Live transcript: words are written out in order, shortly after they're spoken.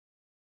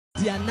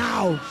media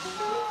now.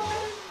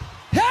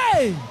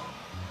 Hey!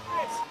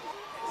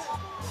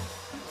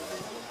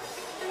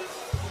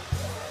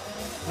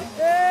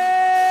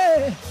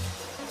 Hey!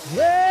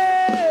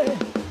 Hey!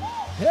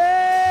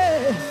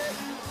 Hey!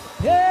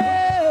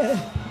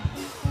 Hey!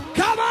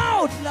 Come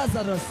out,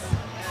 Lazarus!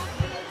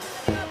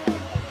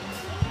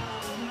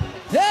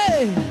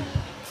 Hey!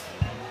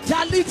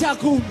 Talita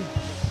kumi.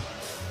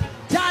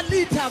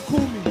 Talita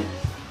kumi.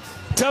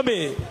 Tell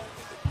me,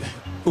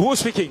 who's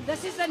speaking?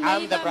 This is the neighbor,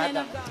 I'm the brother. man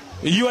of God.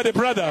 You are the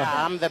brother.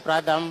 Yeah, I'm the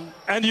brother.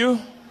 And you?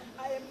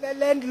 I am the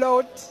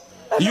landlord.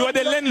 You are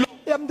the landlord.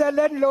 I am the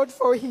landlord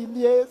for him,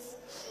 yes.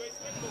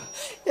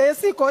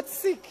 Yes, he got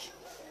sick.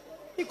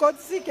 He got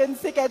sick, and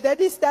then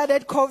he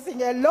started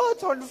coughing a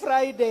lot on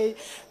Friday.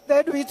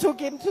 Then we took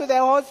him to the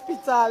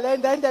hospital,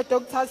 and then the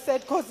doctor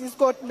said, because he's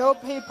got no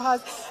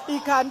papers, they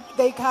can't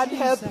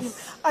help him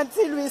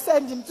until we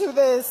send him to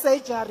the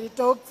surgery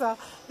doctor.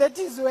 That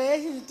is where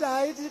he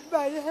died, in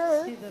my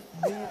head. See the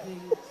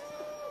breathing.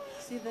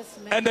 See this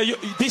man. And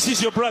this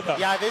is your brother?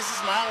 Yeah, this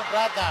is my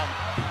brother.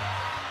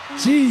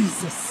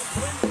 Jesus.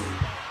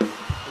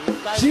 He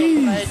died on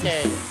Jesus.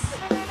 Friday.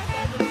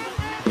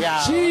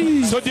 Yeah.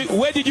 Jesus. So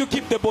where did you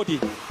keep the body?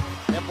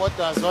 The body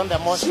was on the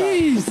mortuary.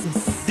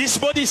 Jesus. This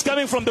body is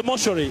coming from the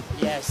mortuary.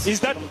 Yes. Is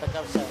that? from the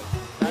campsite?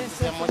 That's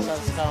the mortuary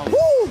town.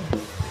 Woo!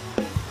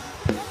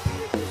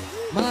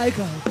 My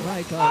God,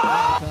 my God,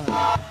 my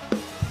God.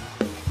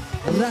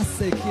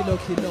 Rase kilo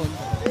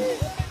kilondo.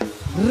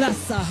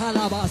 Rasa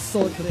halaba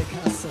sondre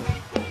kaso.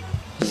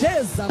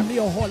 Jeza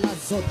mio hola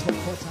zoto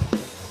kota.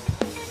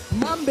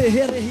 Mambe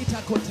here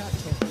hita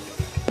kotato.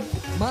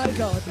 My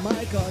God,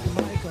 my God,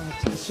 my God.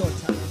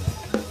 Shota.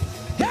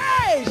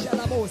 Hey,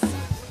 shalabosa.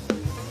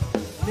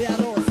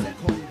 Learose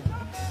kondo.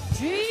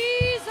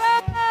 Jesus!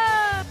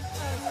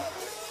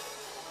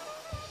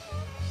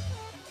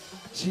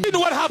 You know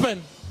what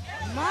happened?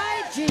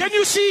 My Jesus. Can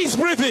you see his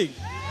breathing?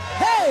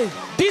 Hey!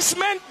 This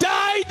man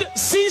died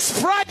since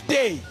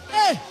Friday.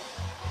 Hey!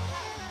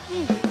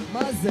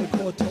 Maze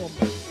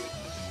kotomba.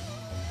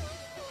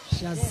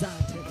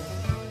 Shazate.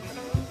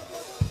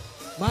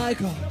 My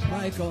God,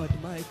 my God,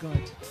 my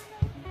God.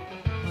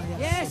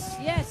 Yes,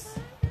 yes.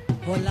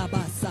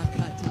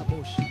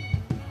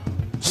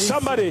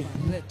 Somebody.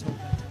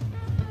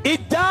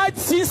 It died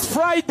since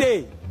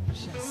Friday.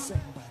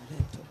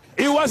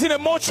 It was in a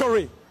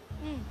mortuary.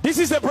 This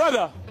is the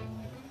brother.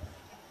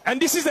 And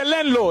this is the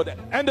landlord.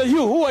 And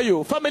you, who are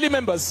you? Family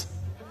members.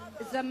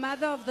 It's the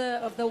mother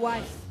of the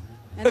wife.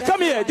 And Come that's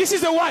the here. wife. This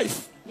is the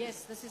wife.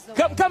 Yes, this is the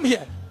wife. Come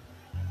here.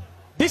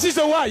 This is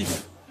the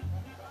wife.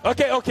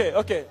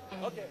 Okay.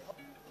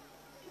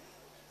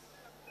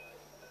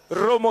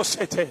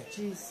 Romosete.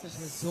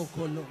 Jesus.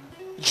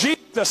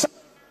 Jesus.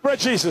 Celebrate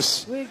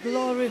Jesus. We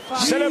glorify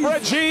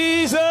Celebrate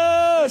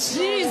Jesus.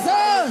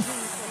 Jesus!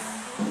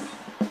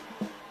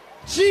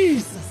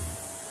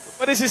 Jesus!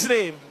 What is his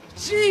name?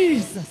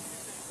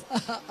 Jesus!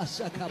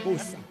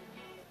 Ashakabusa.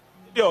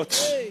 Elliot.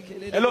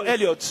 Hello,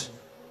 Elliot.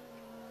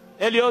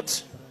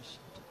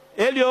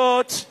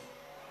 Elliot.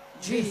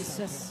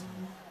 Jesus.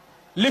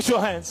 Lift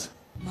your hands.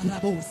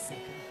 Marabusa.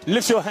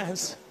 Lift your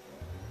hands.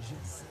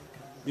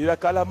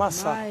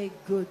 Mirakalamasa. My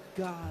good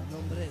God.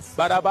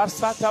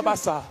 Barabasa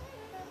tabasa.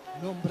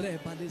 Nombre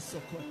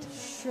balisokota.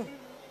 Sure.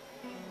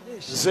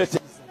 Zete.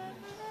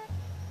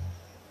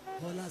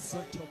 Hola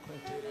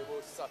zotokota.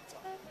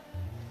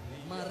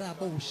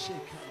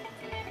 Marabushika.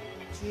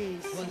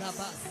 Jesus. Hola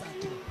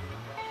basato.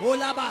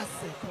 Hola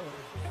basekora.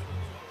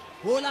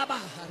 Hola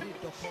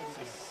baharito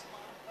kora.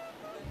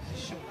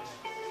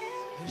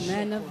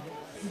 Man of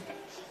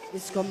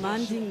is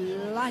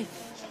commanding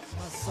life.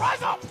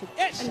 Rise up. Come on.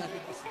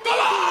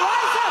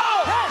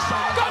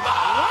 Come on.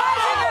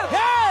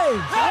 Hey!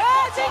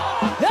 Rising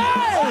up.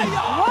 Hey!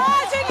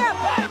 Rising up.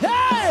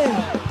 Hey!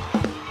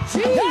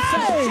 Jesus.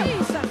 Hey!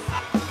 Jesus.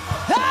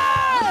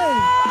 Hey!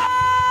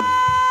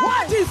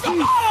 What is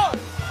this?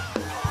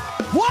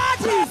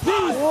 What is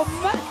this?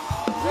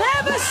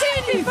 Never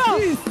seen before.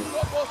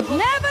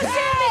 Never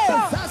seen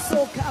before.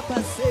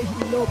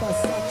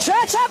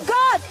 Church of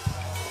God.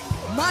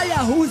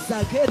 Maya huza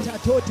geta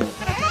tota.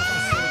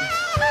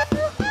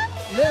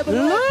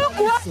 Look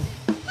what's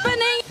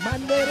happening.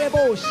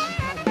 Mandereboshi.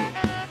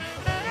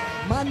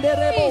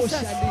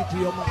 Mandereboshi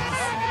lidio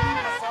masi.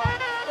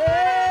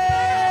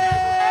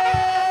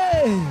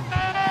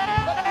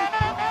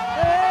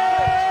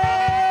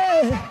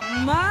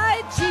 My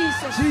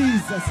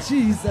Jesus.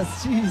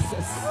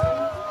 Jesus.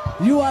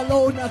 You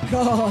alone are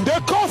God.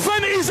 The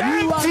coffin is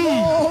empty. You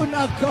alone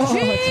are God.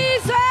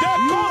 Jesus. The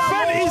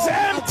coffin is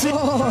empty.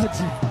 God.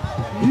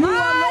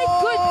 My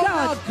good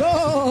God.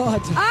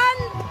 God.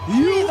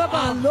 You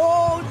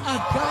alone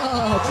are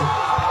God.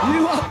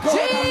 You are God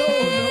alone.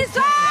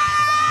 Jesus.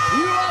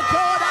 You are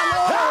God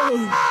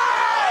alone.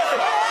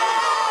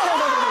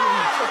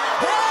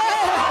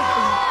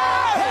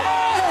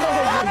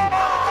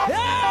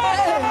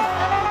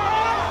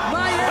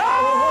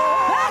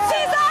 That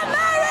is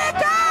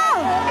America.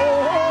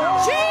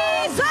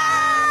 Jesus.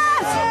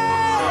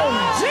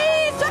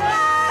 Jesus.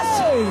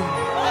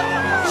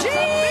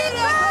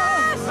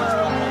 Jesus.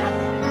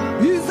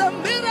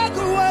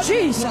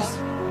 Jesus.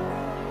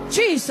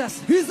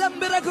 Jesus. He's a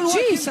miracle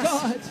working Jesus.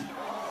 God.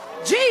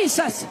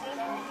 Jesus.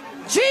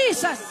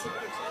 Jesus.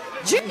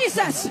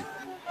 Jesus.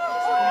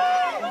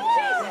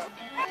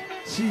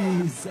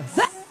 Jesus.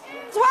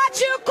 That's what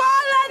you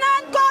call an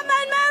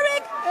uncommon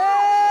miracle.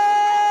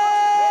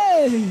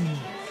 Hey!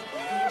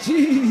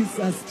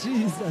 Jesus,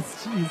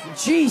 Jesus,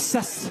 Jesus.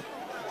 Jesus.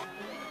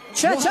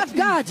 Church What of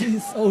God. is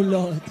this, oh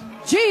Lord?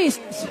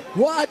 Jesus.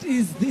 What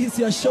is this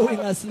you're showing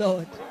us,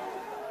 Lord?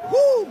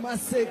 Woo!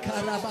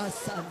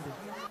 Masekarabasande.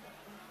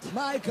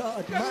 My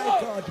God, my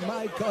God,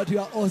 my God, you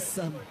are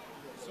awesome.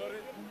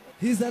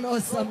 He's an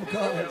awesome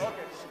God.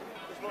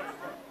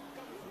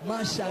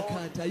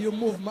 Mashakata, you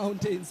move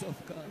mountains of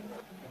God.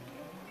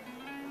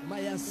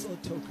 Maya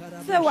Soto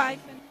The wife.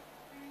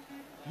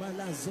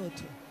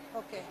 Malazoto.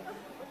 Okay.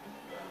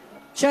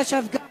 Church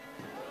of God.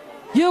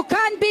 You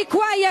can't be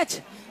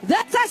quiet.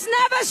 That has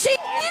never seen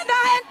in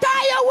the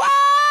entire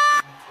world.